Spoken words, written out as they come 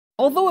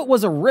Although it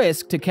was a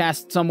risk to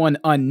cast someone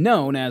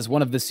unknown as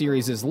one of the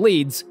series'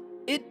 leads,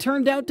 it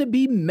turned out to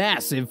be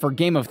massive for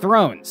Game of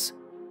Thrones.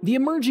 The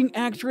emerging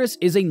actress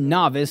is a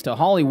novice to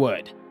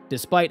Hollywood,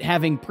 despite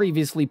having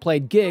previously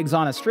played gigs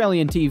on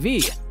Australian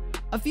TV.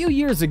 A few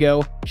years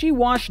ago, she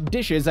washed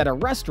dishes at a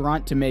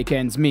restaurant to make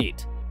ends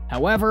meet.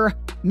 However,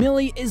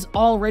 Millie is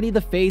already the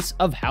face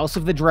of House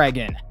of the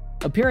Dragon,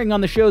 appearing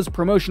on the show's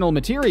promotional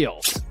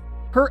materials.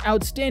 Her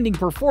outstanding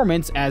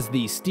performance as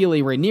the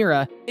steely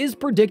Rhaenyra is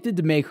predicted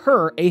to make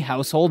her a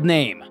household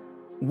name.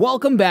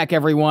 Welcome back,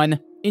 everyone!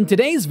 In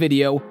today's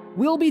video,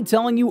 we'll be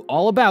telling you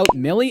all about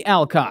Millie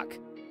Alcock.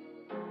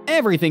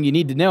 Everything you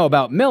need to know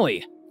about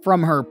Millie,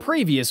 from her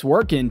previous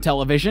work in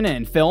television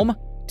and film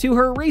to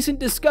her recent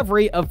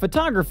discovery of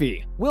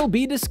photography, will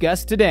be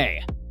discussed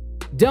today.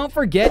 Don't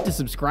forget to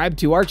subscribe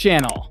to our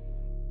channel.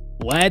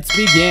 Let's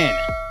begin!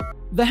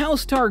 The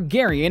House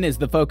Targaryen is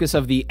the focus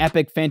of the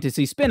epic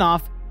fantasy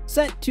spin-off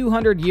set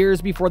 200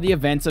 years before the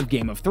events of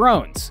Game of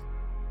Thrones.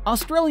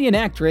 Australian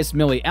actress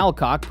Millie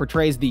Alcock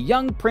portrays the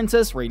young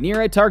Princess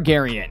Rhaenyra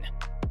Targaryen.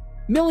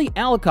 Millie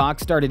Alcock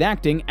started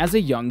acting as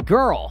a young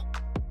girl.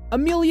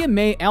 Amelia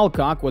May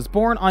Alcock was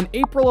born on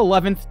April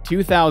 11,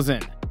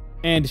 2000,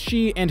 and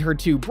she and her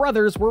two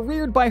brothers were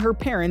reared by her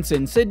parents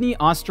in Sydney,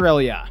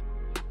 Australia.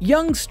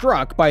 Young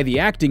struck by the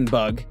acting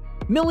bug,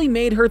 Millie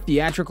made her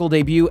theatrical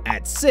debut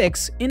at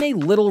 6 in a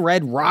Little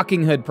Red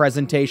Rocking Hood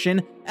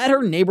presentation at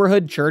her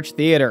neighborhood church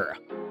theater.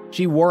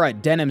 She wore a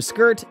denim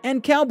skirt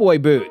and cowboy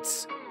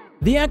boots.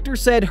 The actor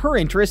said her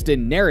interest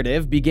in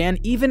narrative began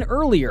even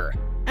earlier,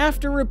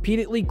 after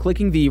repeatedly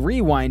clicking the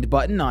rewind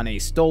button on a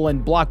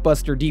stolen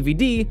Blockbuster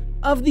DVD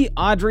of the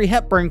Audrey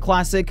Hepburn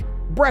classic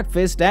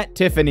Breakfast at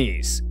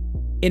Tiffany's.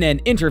 In an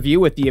interview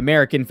with the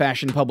American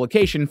fashion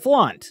publication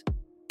Flaunt,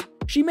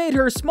 she made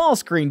her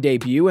small-screen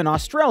debut in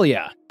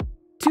Australia.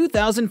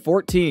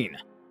 2014.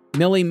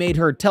 Millie made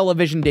her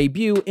television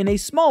debut in a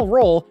small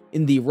role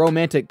in the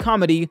romantic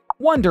comedy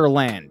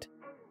Wonderland.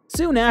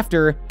 Soon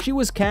after, she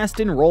was cast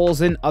in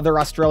roles in other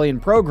Australian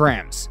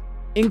programs,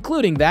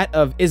 including that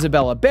of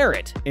Isabella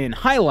Barrett in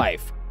High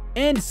Life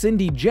and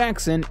Cindy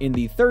Jackson in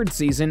the third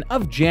season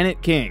of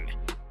Janet King.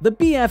 The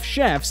BF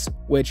Chefs,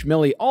 which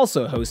Millie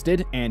also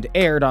hosted and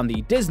aired on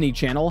the Disney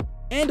Channel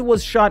and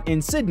was shot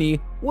in Sydney,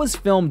 was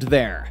filmed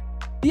there.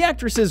 The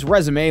actress's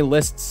resume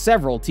lists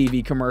several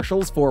TV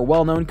commercials for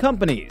well-known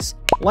companies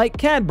like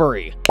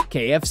Cadbury,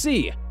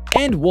 KFC,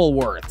 and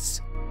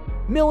Woolworths.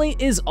 Millie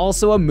is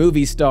also a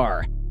movie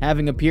star,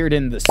 having appeared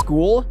in The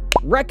School,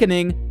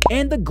 Reckoning,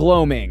 and The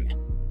Gloaming.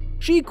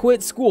 She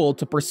quit school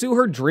to pursue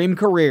her dream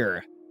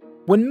career.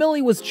 When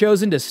Millie was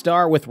chosen to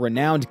star with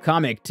renowned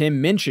comic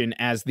Tim Minchin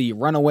as the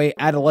runaway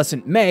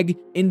adolescent Meg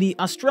in the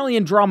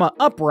Australian drama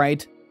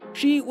Upright,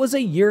 she was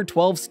a Year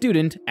 12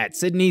 student at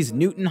Sydney's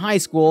Newton High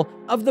School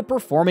of the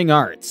Performing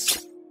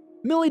Arts.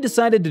 Millie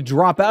decided to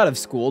drop out of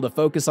school to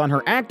focus on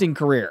her acting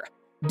career,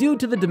 due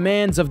to the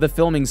demands of the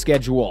filming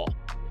schedule.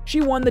 She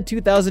won the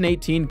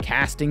 2018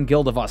 Casting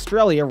Guild of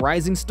Australia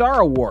Rising Star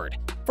Award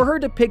for her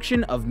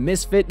depiction of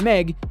Misfit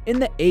Meg in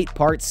the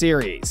 8-part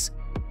series.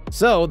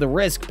 So the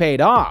risk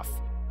paid off.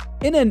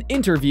 In an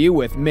interview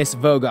with Miss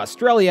Vogue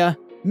Australia,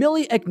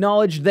 Millie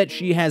acknowledged that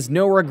she has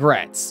no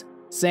regrets,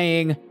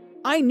 saying,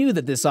 "I knew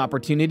that this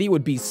opportunity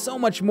would be so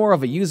much more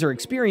of a user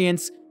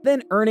experience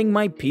than earning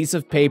my piece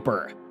of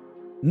paper.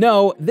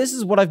 No, this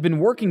is what I've been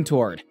working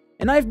toward,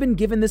 and I've been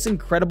given this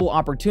incredible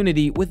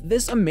opportunity with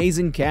this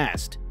amazing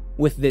cast,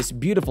 with this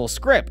beautiful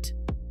script,"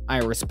 I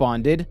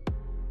responded.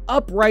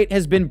 Upright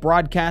has been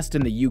broadcast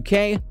in the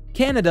UK,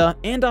 Canada,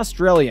 and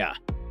Australia,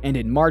 and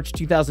in March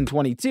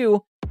 2022,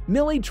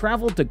 Millie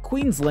traveled to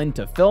Queensland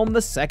to film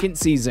the second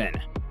season.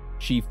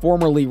 She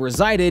formerly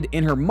resided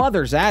in her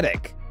mother's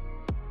attic.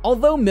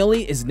 Although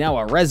Millie is now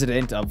a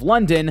resident of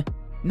London,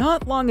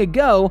 not long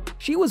ago,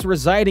 she was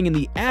residing in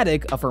the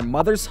attic of her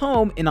mother's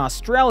home in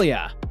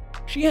Australia.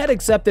 She had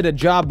accepted a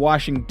job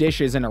washing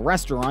dishes in a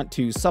restaurant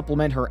to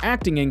supplement her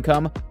acting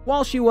income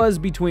while she was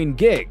between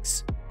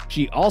gigs.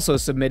 She also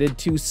submitted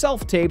 2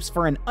 self-tapes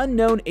for an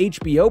unknown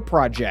HBO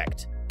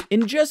project.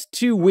 In just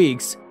 2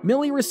 weeks,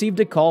 Millie received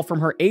a call from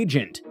her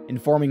agent,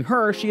 informing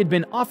her she had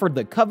been offered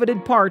the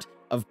coveted part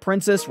of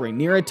Princess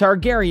Rhaenyra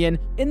Targaryen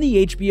in the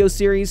HBO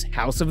series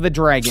House of the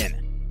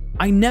Dragon.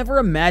 "I never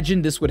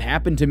imagined this would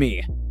happen to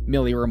me,"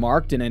 Millie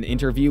remarked in an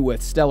interview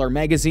with Stellar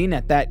magazine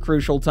at that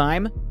crucial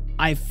time.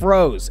 "I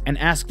froze and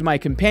asked my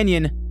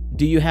companion,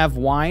 'Do you have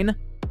wine?'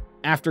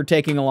 after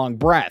taking a long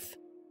breath.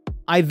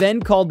 I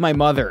then called my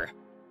mother.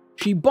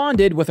 She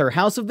bonded with her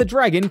House of the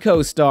Dragon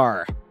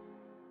co-star."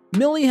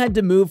 Millie had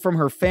to move from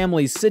her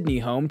family's Sydney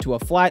home to a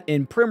flat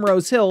in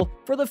Primrose Hill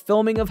for the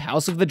filming of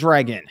House of the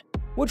Dragon,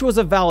 which was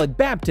a valid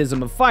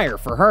baptism of fire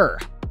for her.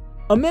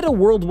 Amid a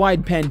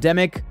worldwide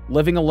pandemic,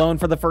 living alone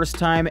for the first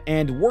time,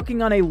 and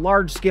working on a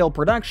large-scale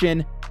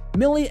production,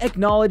 Millie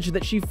acknowledged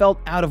that she felt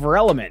out of her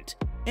element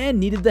and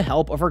needed the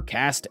help of her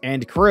cast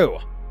and crew.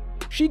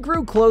 She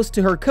grew close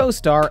to her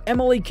co-star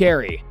Emily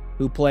Carey,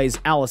 who plays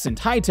Alicent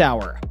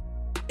Hightower.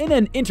 In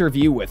an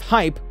interview with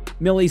Hype,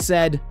 Millie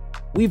said,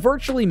 "We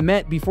virtually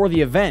met before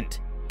the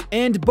event.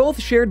 and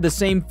both shared the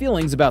same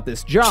feelings about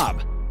this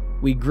job.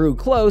 We grew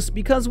close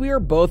because we are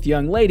both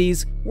young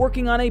ladies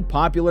working on a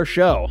popular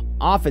show,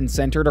 often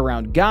centered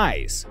around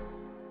guys.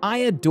 I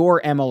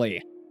adore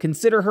Emily,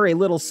 consider her a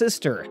little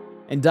sister,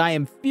 and I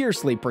am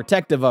fiercely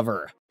protective of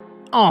her.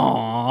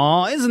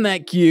 Aww, isn't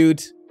that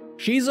cute?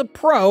 She's a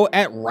pro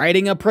at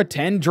writing a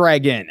pretend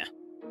dragon.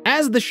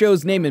 As the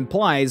show's name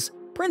implies,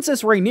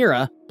 Princess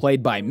Rhaenyra,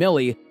 played by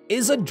Millie,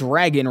 is a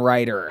dragon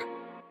rider.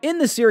 In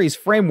the series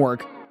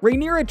framework,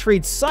 Rhaenyra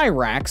treats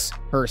Syrax,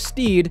 her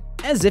steed,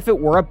 as if it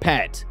were a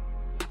pet.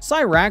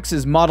 Syrax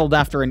is modeled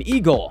after an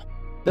eagle.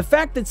 The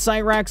fact that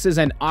Syrax is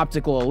an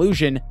optical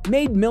illusion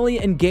made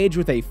Millie engage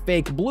with a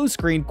fake blue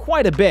screen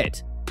quite a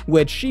bit,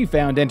 which she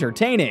found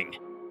entertaining.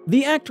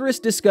 The actress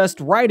discussed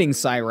riding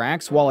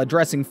Syrax while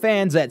addressing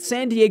fans at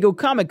San Diego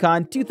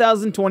Comic-Con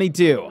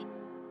 2022.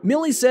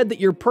 Millie said that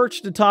you're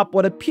perched atop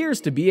what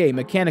appears to be a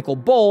mechanical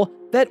bull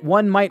that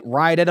one might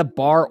ride at a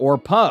bar or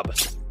pub.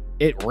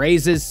 It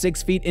raises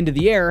 6 feet into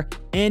the air,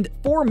 and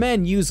 4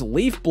 men use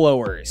leaf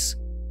blowers.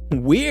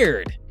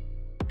 Weird.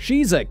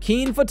 She's a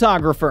keen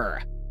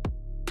photographer.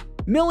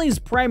 Millie's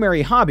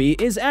primary hobby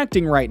is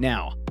acting right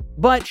now,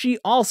 but she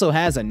also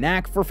has a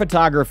knack for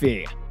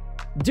photography.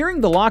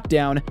 During the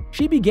lockdown,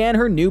 she began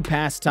her new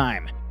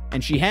pastime,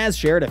 and she has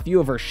shared a few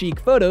of her chic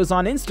photos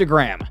on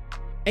Instagram.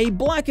 A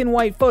black and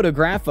white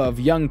photograph of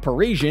young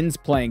Parisians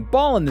playing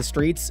ball in the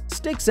streets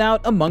sticks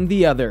out among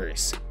the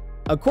others.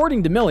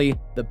 According to Millie,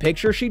 the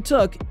picture she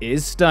took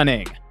is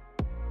stunning.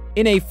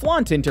 In a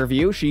Flaunt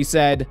interview, she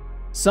said,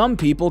 "Some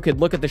people could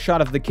look at the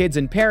shot of the kids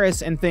in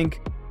Paris and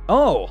think,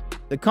 oh,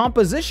 the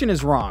composition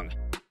is wrong.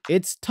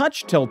 It's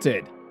touch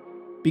tilted.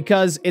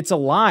 Because it's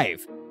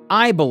alive.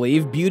 I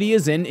believe beauty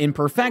is in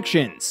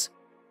imperfections.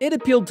 It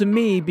appealed to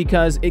me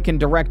because it can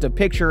direct a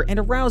picture and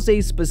arouse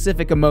a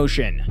specific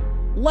emotion."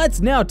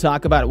 Let's now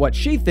talk about what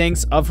she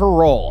thinks of her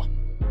role.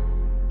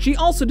 She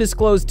also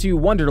disclosed to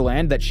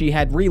Wonderland that she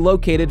had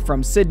relocated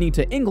from Sydney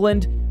to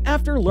England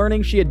after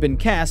learning she had been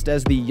cast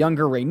as the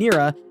younger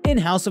Rhaenyra in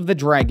House of the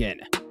Dragon.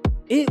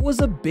 It was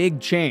a big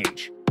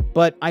change,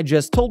 but I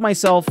just told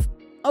myself,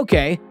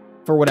 okay,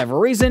 for whatever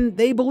reason,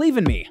 they believe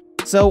in me,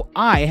 so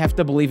I have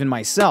to believe in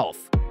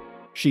myself.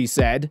 She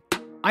said,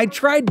 "I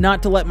tried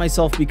not to let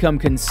myself become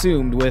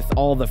consumed with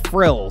all the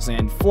frills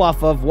and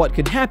fluff of what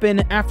could happen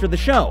after the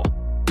show,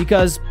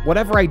 because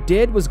whatever I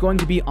did was going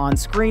to be on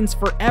screens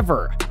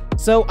forever,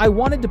 so I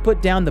wanted to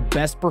put down the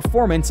best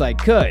performance I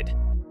could,"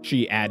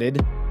 she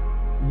added.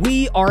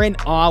 We are in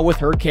awe with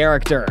her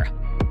character.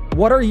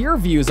 What are your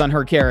views on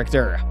her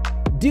character?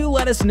 Do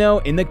let us know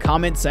in the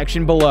comment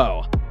section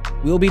below.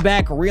 We'll be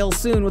back real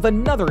soon with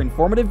another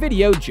informative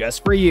video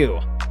just for you.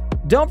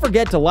 Don't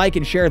forget to like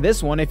and share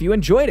this one if you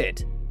enjoyed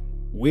it.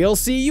 We'll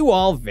see you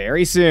all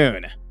very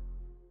soon.